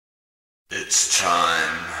It's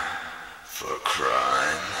time for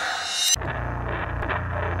crime.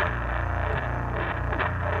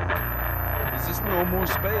 Is this no more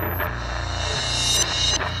space?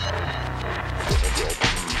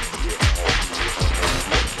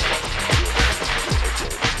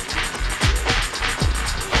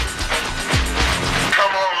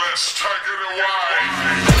 Come on, let's take it away.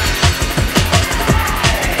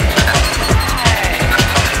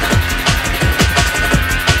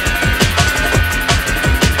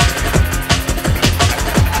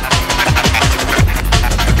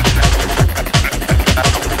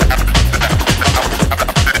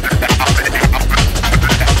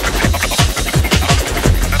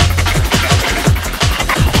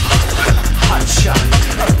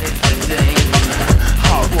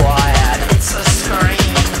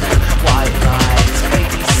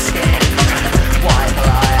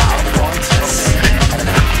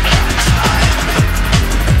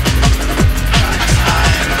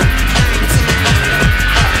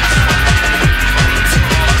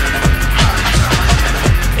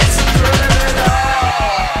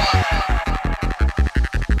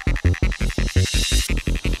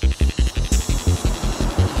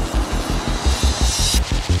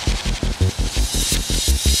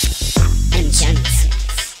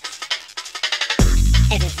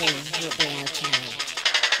 Everything will be okay.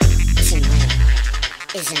 Tomorrow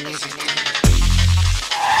is another night.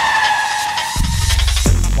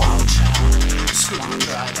 Wild child,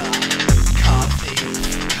 screwdriver, car thief,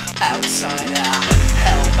 outsider,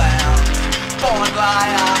 hellbound, born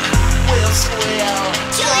liar, wheel squeal,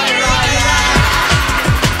 joyrider.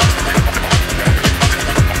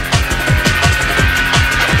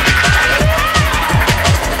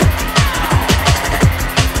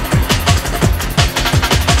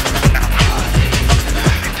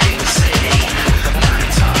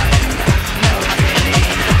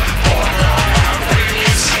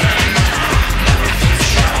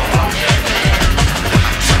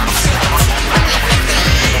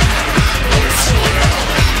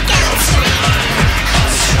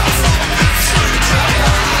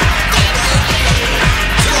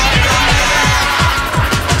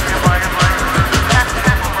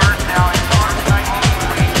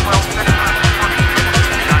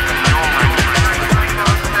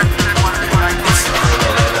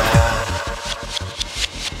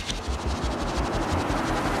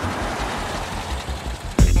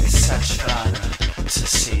 Such fun to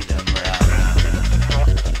see them run.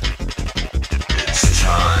 It's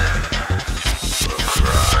time for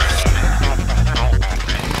crime.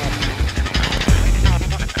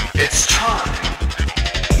 It's time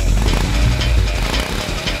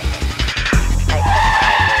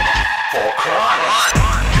for crime.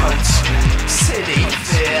 Coast, city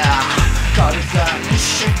fear, got a gun,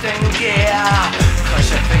 shifting gear. Cross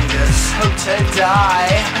your fingers, hope to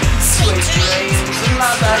die. Sweet dreams,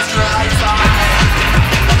 mother drive by.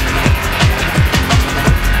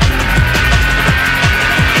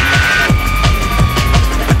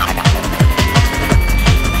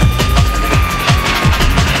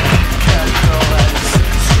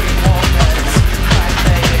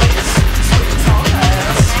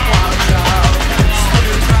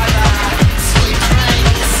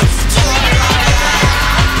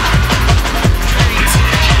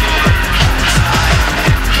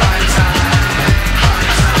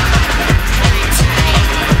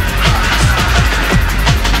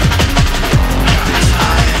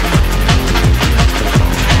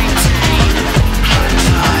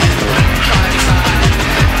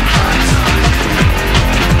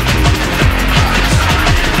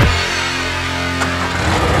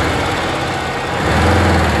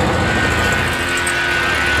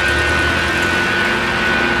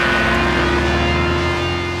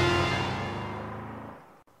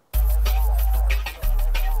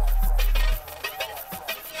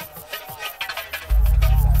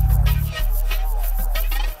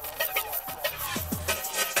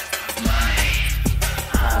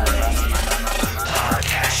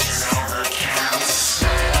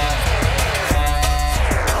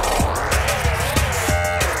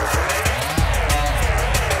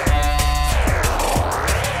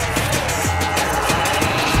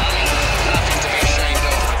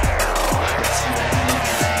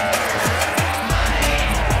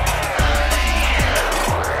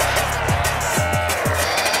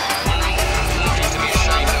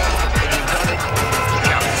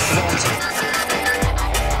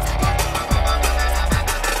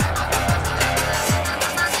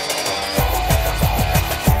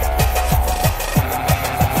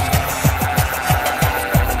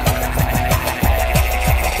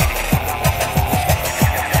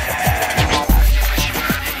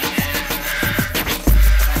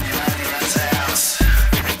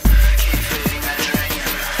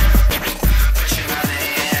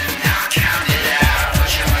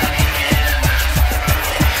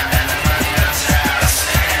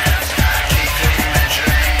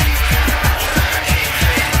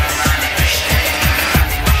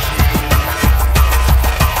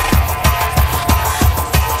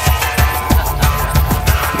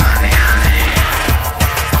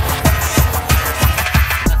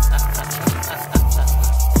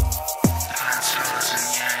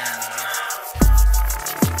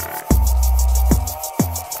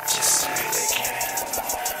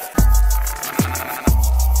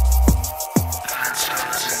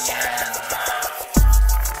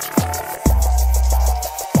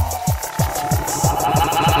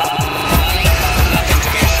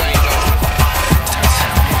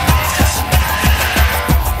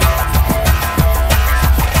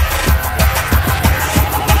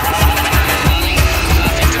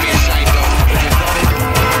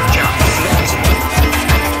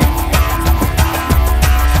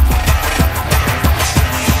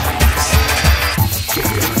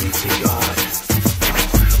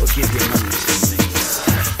 give your money to me.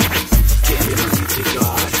 Give your money to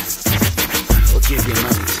God, or give your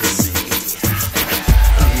money to me.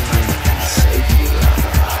 Only money can save you,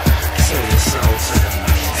 lover. Sell your soul to the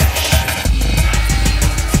money.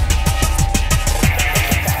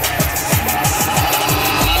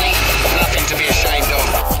 Nothing to be ashamed of.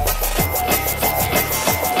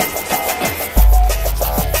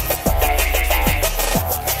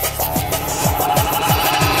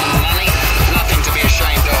 Money, nothing to be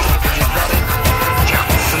ashamed of. You got it.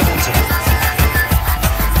 Flaunt it.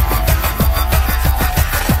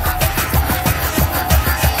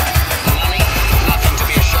 Money, nothing to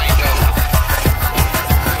be ashamed of.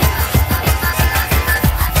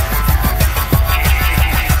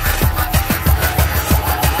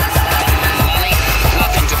 Money,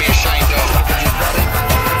 nothing to be ashamed of. You got it.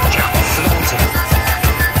 Flaunt it.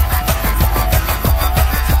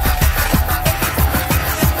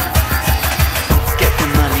 Get the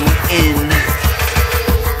money in.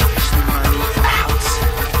 Push the money out.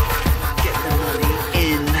 Get the money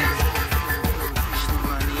in. Push the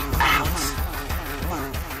money out.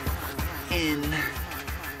 In.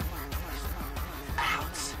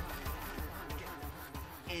 Out.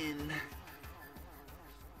 In.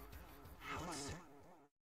 Out.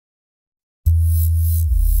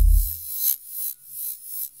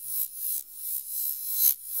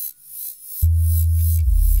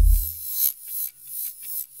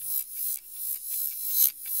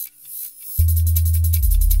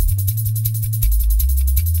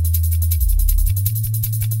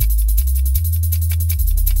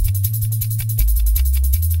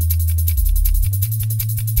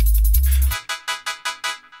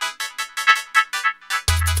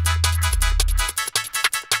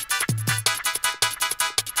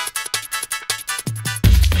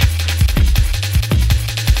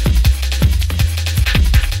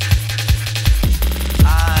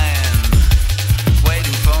 I'm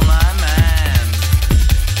waiting for my man.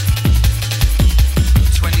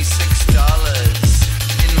 $26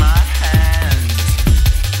 in my hand.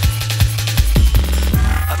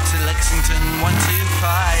 Up to Lexington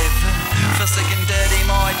 125. Feel sick and dirty,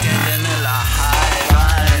 more dead than alive.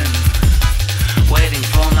 I'm waiting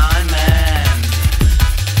for my man.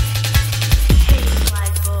 Hey,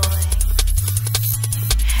 white boy.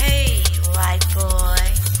 Hey, white boy.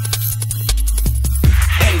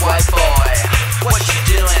 Hey white boy, what you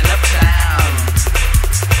doing uptown?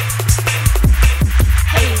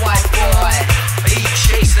 Hey white boy, are you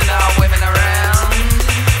chasing our women around?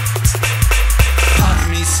 Pardon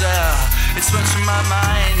me sir, it's runs through my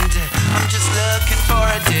mind. I'm just looking for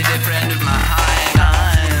a dead friend of mine.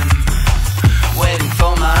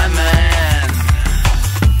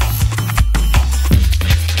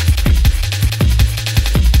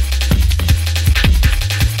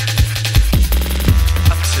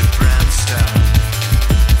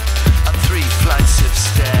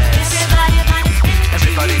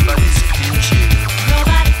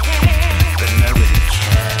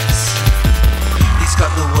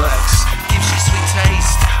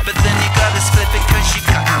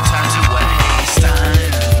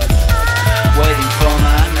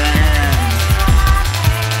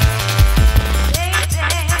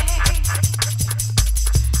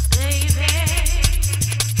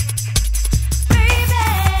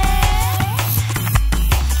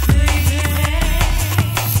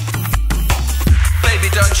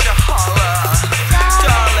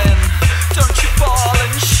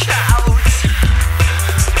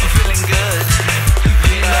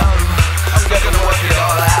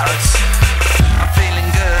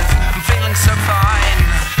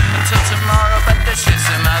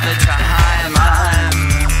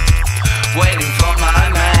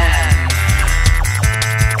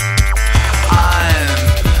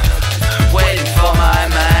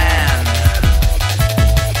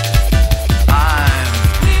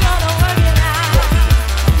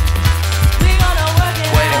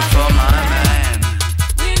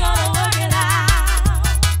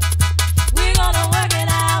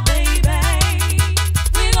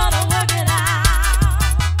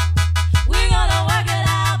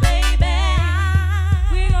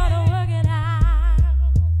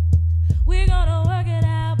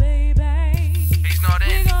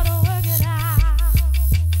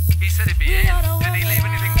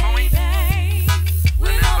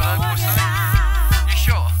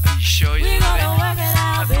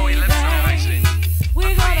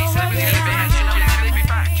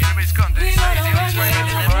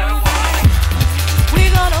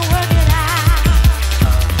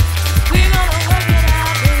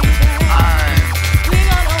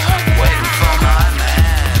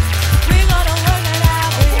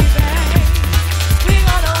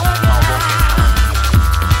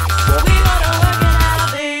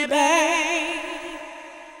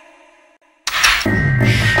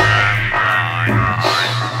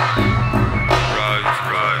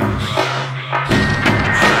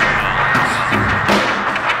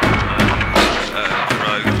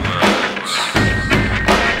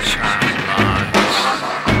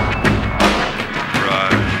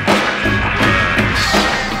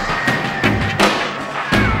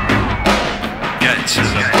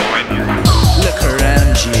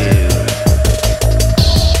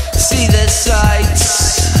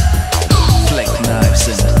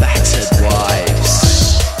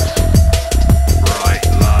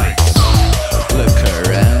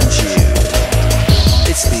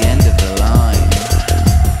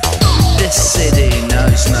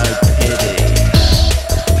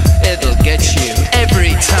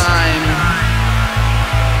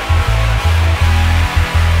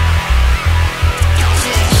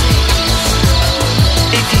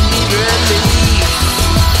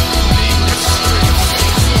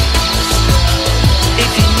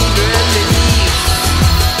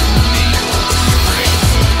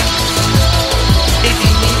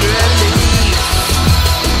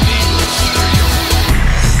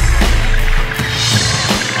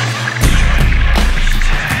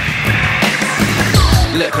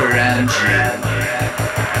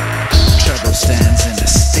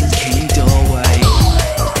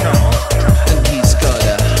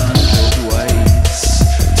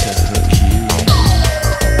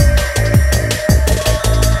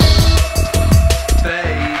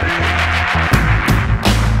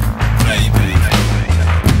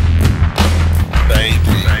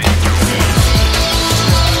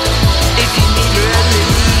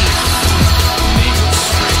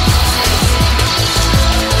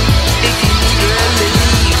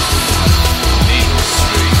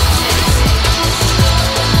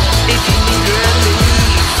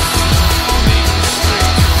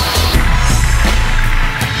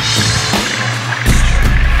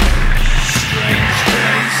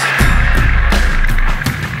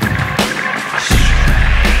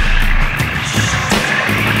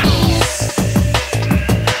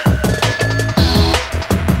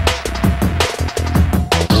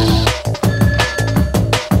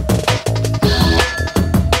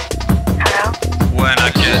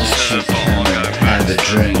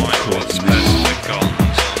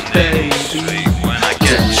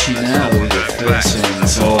 Don't you know the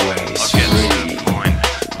person's always free?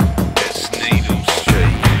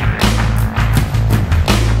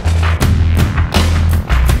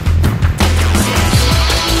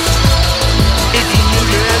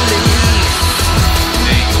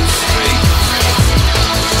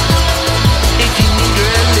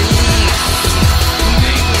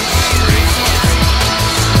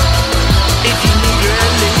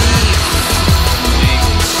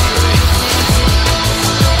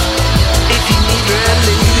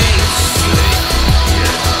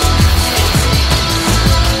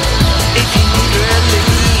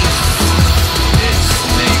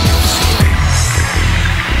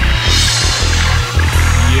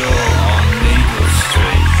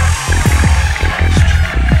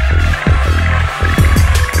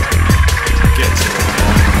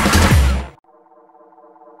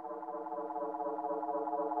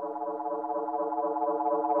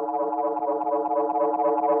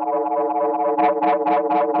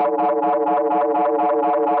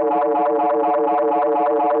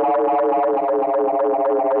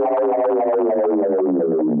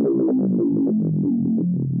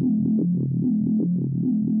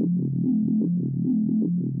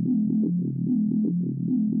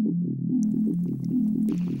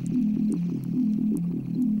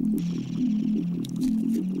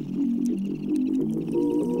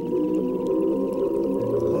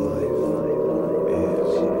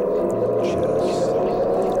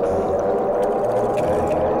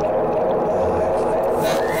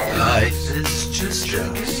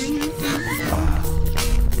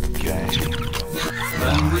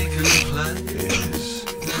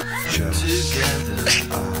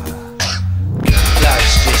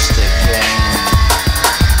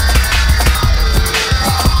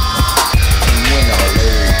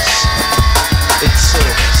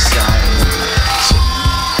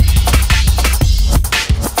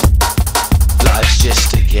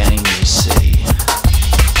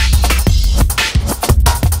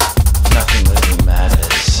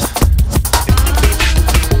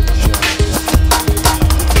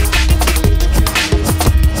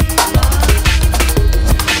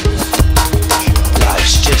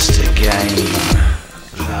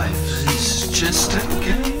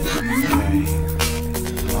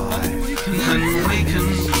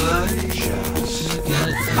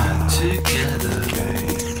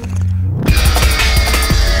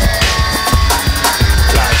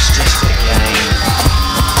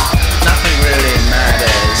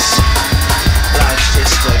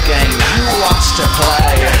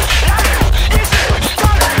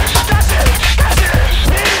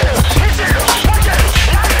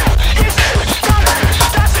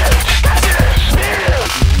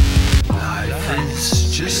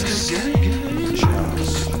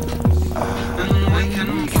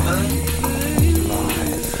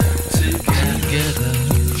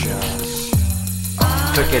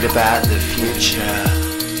 Forget about the future.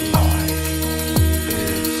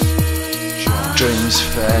 Dreams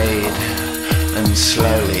fade and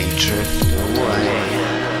slowly drift away.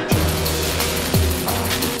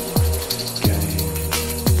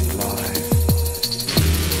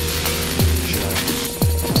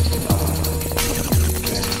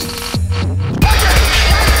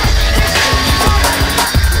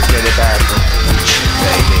 Forget about the future,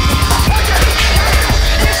 baby.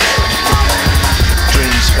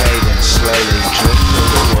 Dreams fade and slowly drift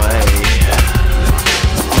away.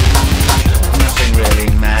 Nothing really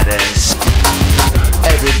matters.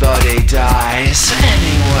 Everybody dies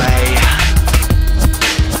anyway.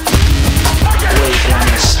 We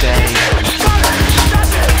gonna stay.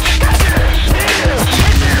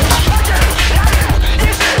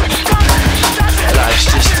 Life's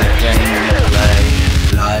just a game to play.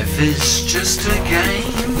 Life is just a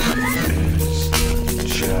game.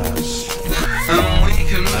 And we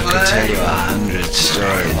can play. I could tell you 100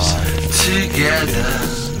 stories together.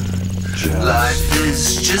 Life is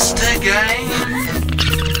just a game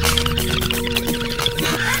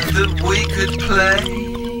that we could play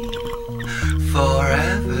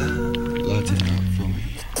forever. Light it up for me.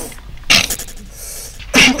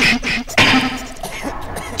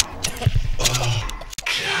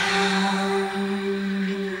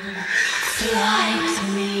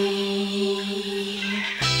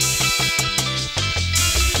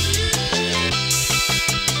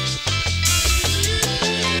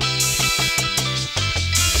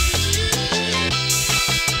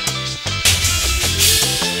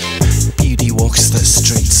 The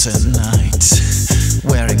streets at night,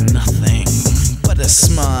 wearing nothing but a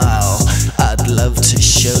smile. I'd love to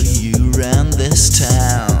show you around this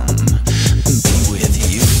town and be with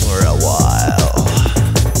you for a while.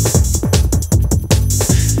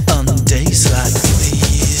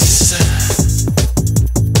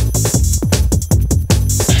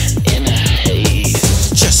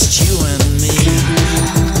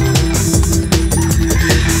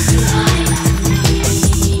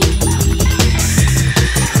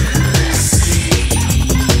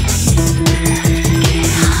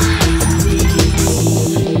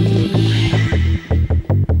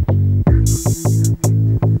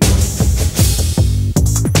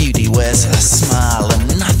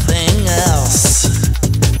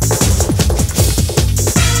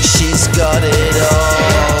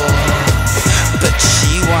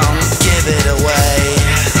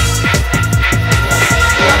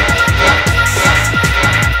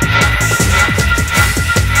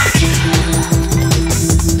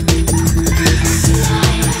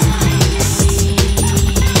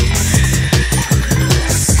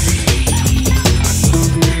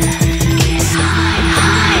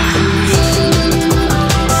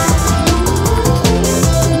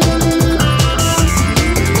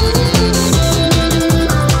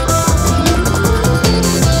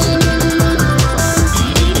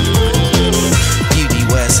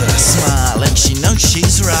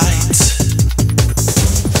 right.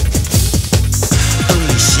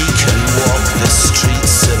 Only she can walk the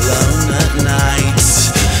streets alone at night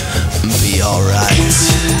and be alright.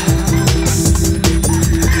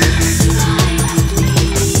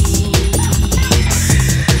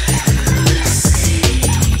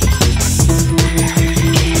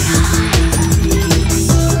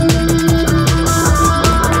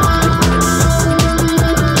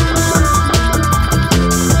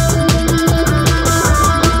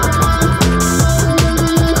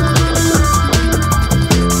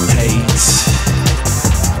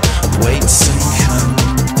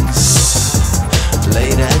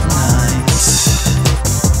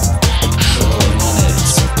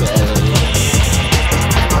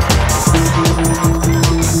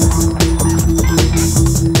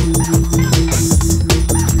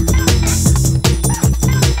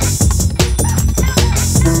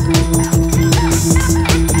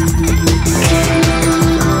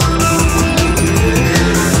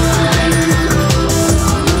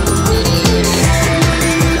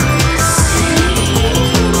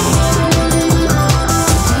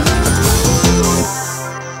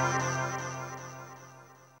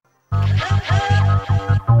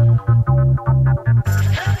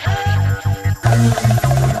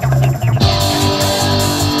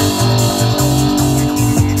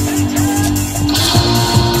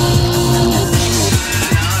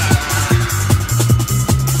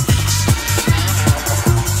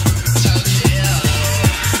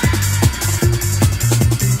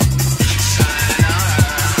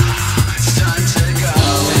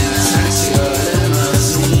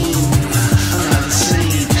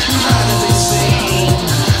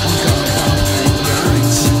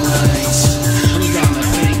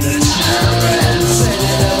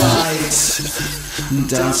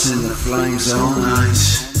 Dance in the flames all night.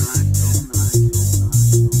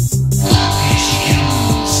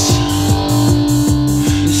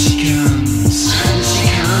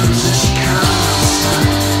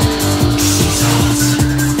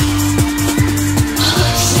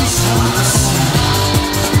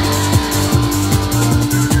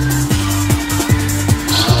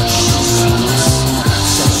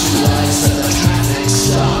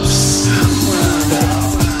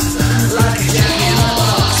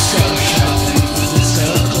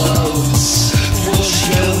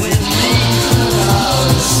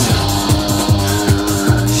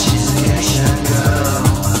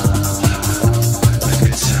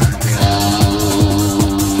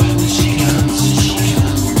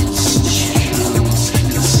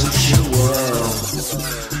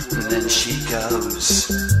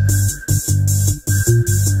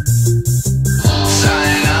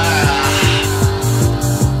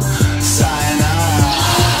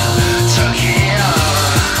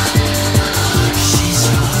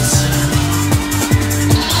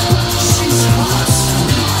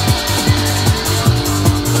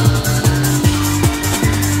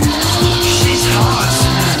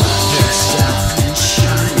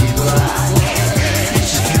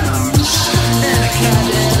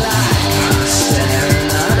 Cadillac,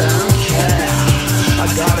 staring at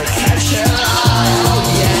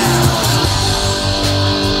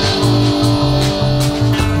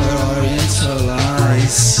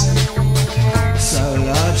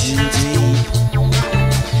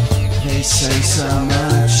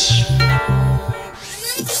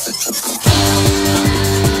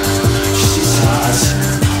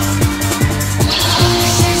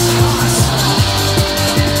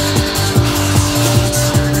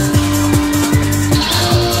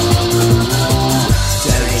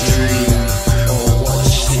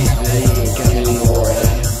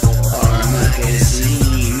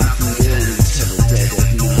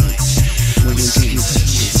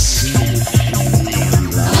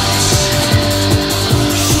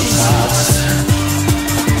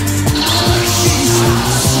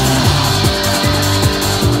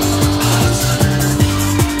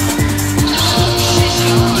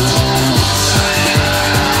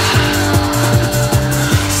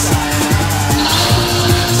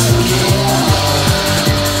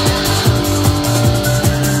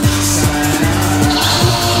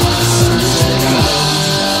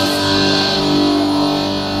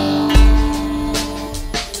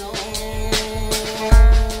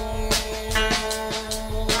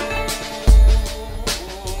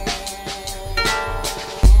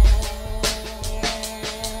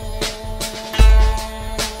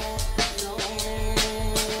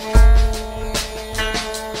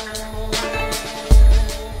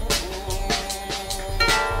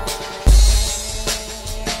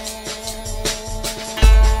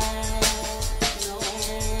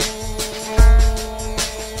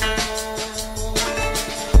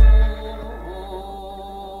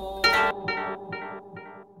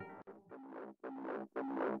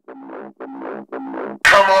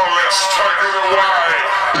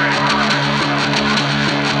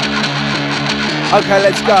Okay,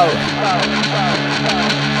 let's go.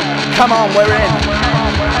 Come on, we're in.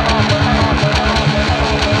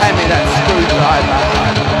 Hand me that screwdriver.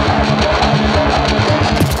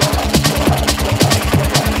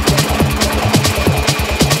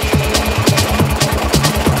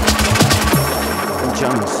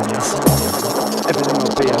 John says everything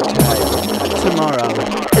will be okay. Tomorrow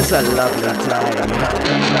is a lovely day.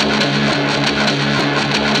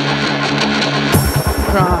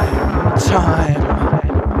 Crime time.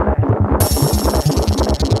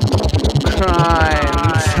 Crime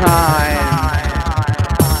time.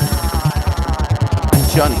 And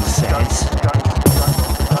Johnny says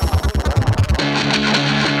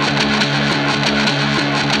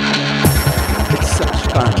it's such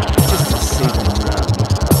fun just to see them run.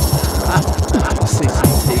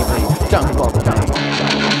 CCTV, don't bother me.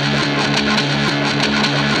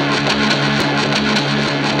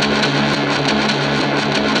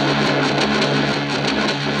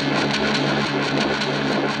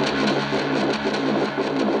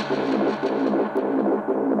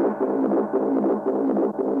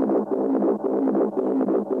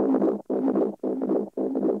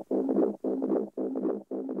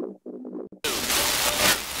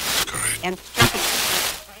 And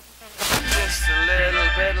Just a little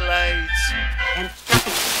bit late.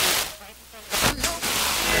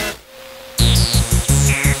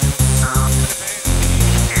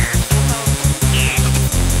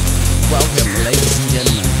 Welcome, ladies and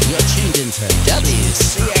gentlemen. You're tuned into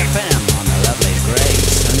WCFM on a lovely grey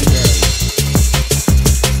sunny day.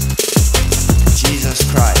 Jesus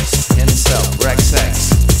Christ himself, Rex X,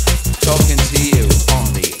 talking to you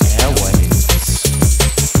on the airwaves.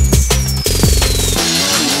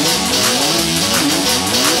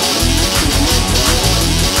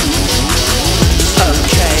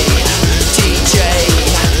 Okay, DJ,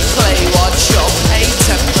 play what you're paid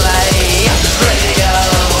to play. Radio,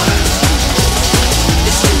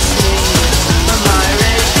 this is me, my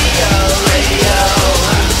radio.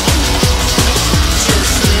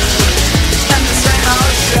 Just me and the same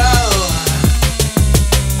old show.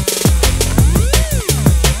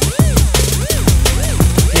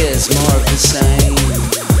 Here's more of the same,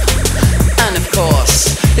 and of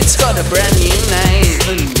course, it's got a brand new name.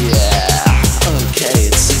 Yeah. Okay,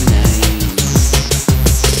 it's a name,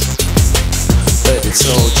 but it's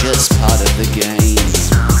all just part of the game.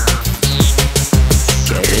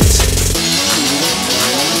 Get it?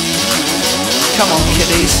 Come on,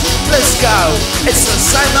 kiddies, let's go. It's the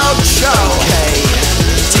same old show. Okay,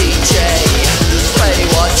 DJ, play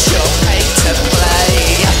what you're paid to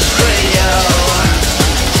play. Radio,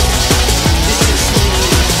 this is me,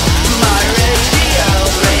 my radio.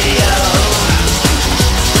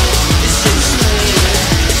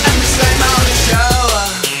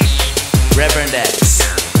 Reverend X,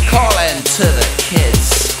 call in to the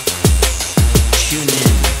kids. Tune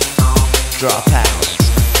in, drop out,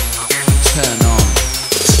 turn on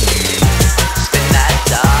to me. Spin that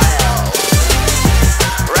dial,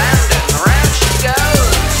 round and round she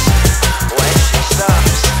goes. Where she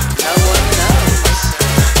stops, no one knows.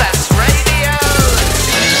 That's radio.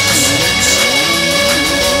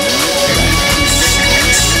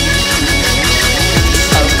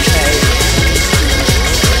 Okay.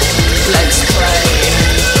 Let's play.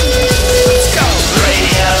 Let's go,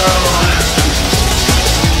 radio.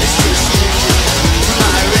 This is me,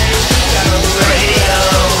 my radio.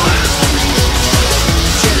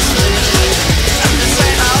 Just me and the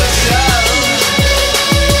same old show.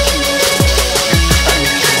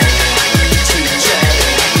 TJ,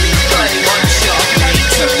 play what you're paid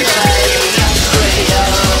to play. Radio,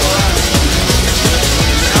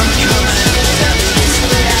 I'm coming.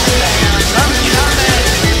 I'm coming.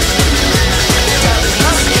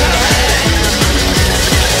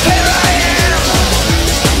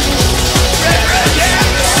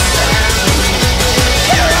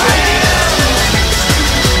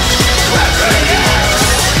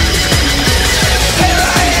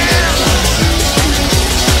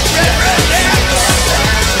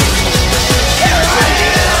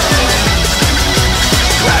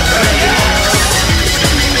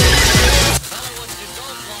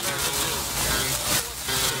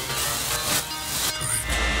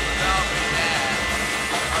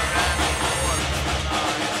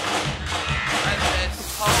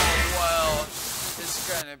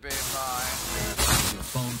 Your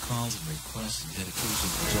phone calls and requests and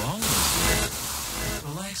dedications to all those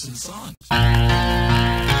relaxing songs.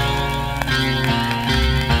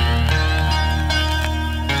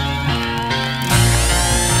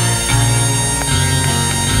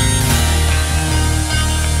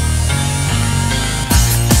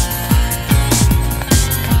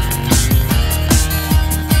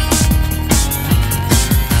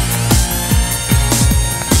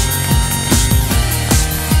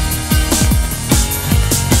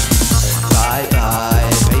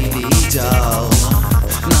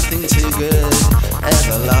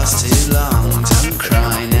 last too long. Don't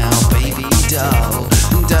cry now, baby doll.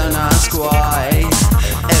 Don't ask why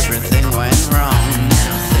everything went wrong.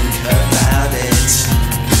 Now think about it.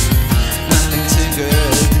 Nothing too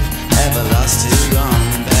good ever lasts too long.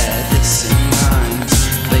 Bear this in mind,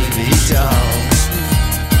 baby doll.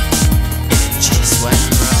 It just went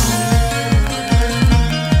wrong.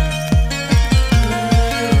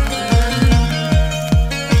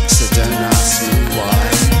 So don't ask me why.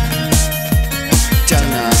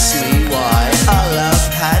 Don't ask me why our love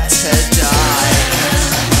had to die.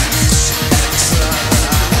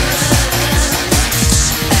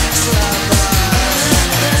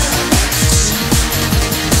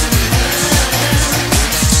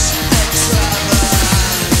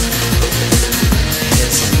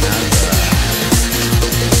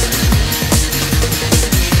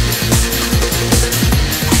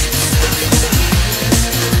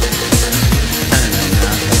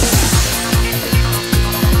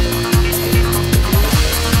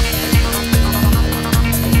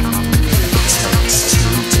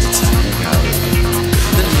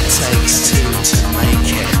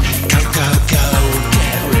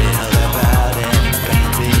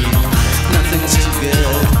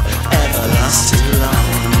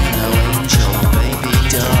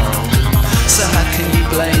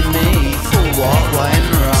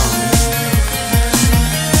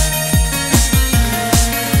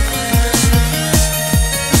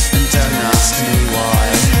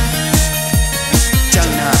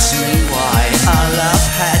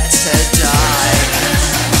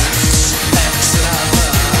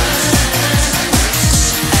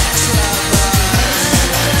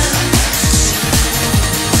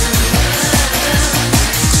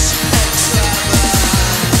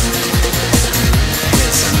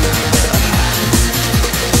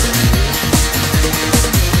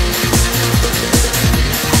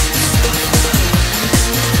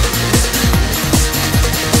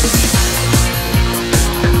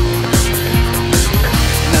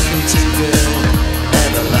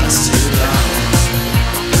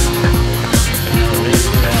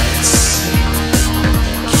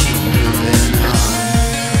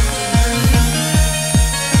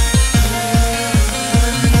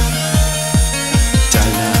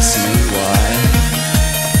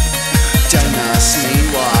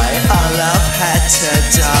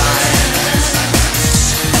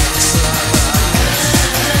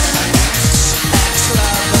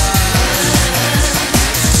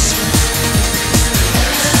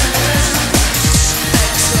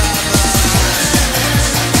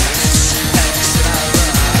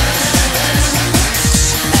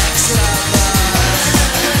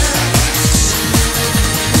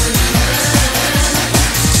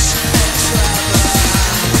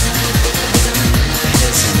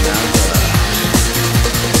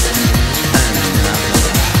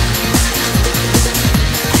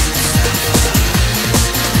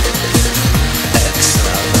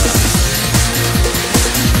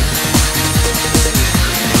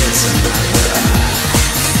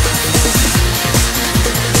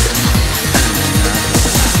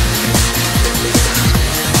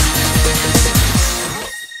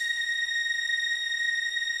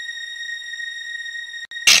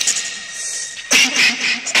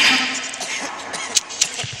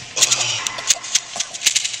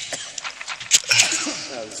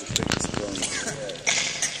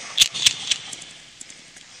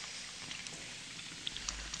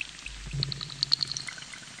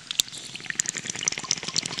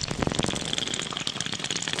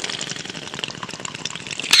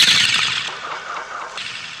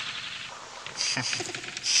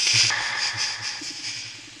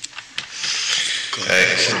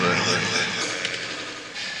 Excellent.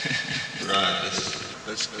 Right,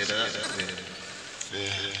 let's get out of here.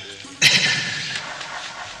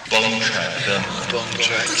 Bomb track done. Bomb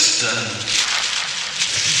track's done.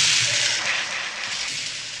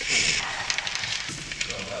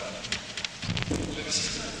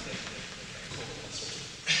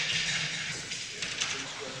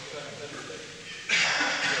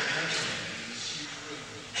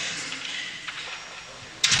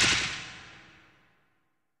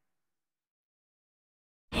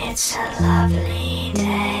 It's a lovely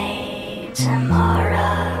day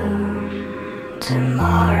tomorrow.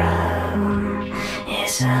 Tomorrow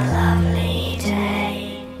is a lovely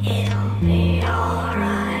day. It'll be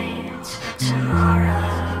alright.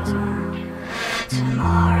 Tomorrow,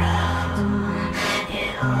 tomorrow,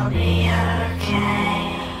 it'll be okay.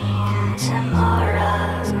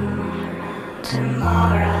 Tomorrow,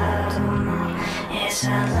 tomorrow is a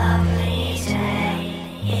lovely day.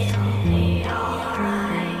 It'll be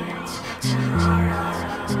alright. Tomorrow,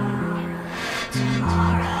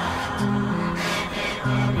 tomorrow.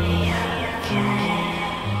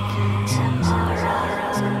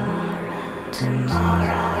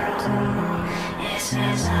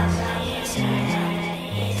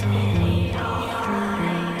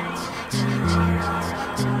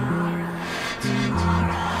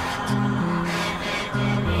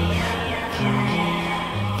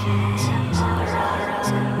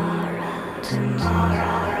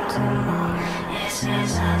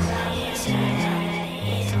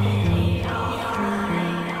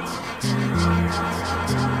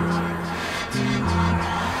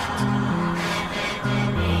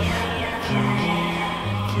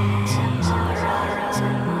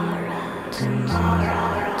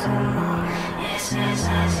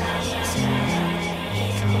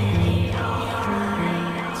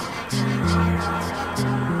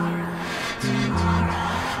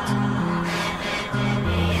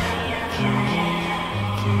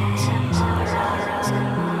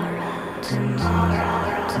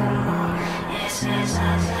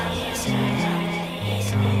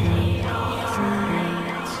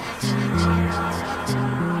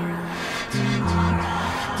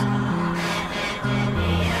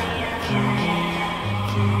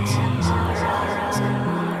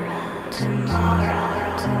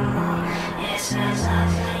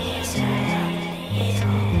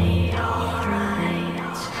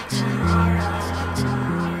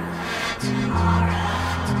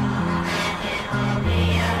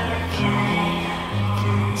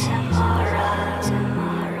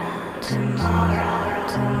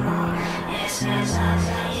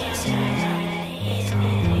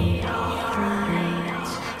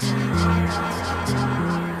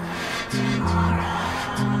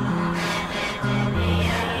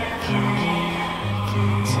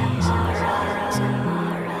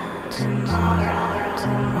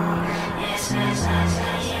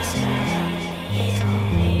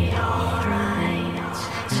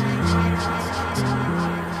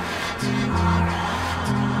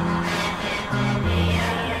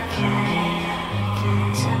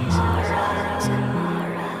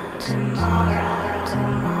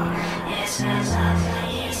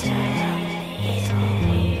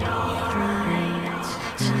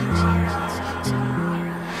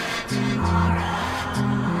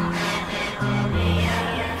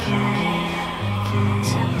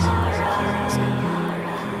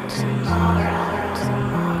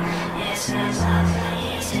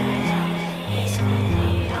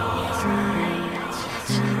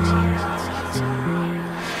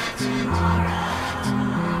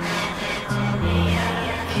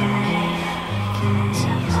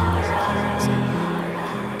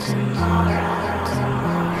 Tomorrow.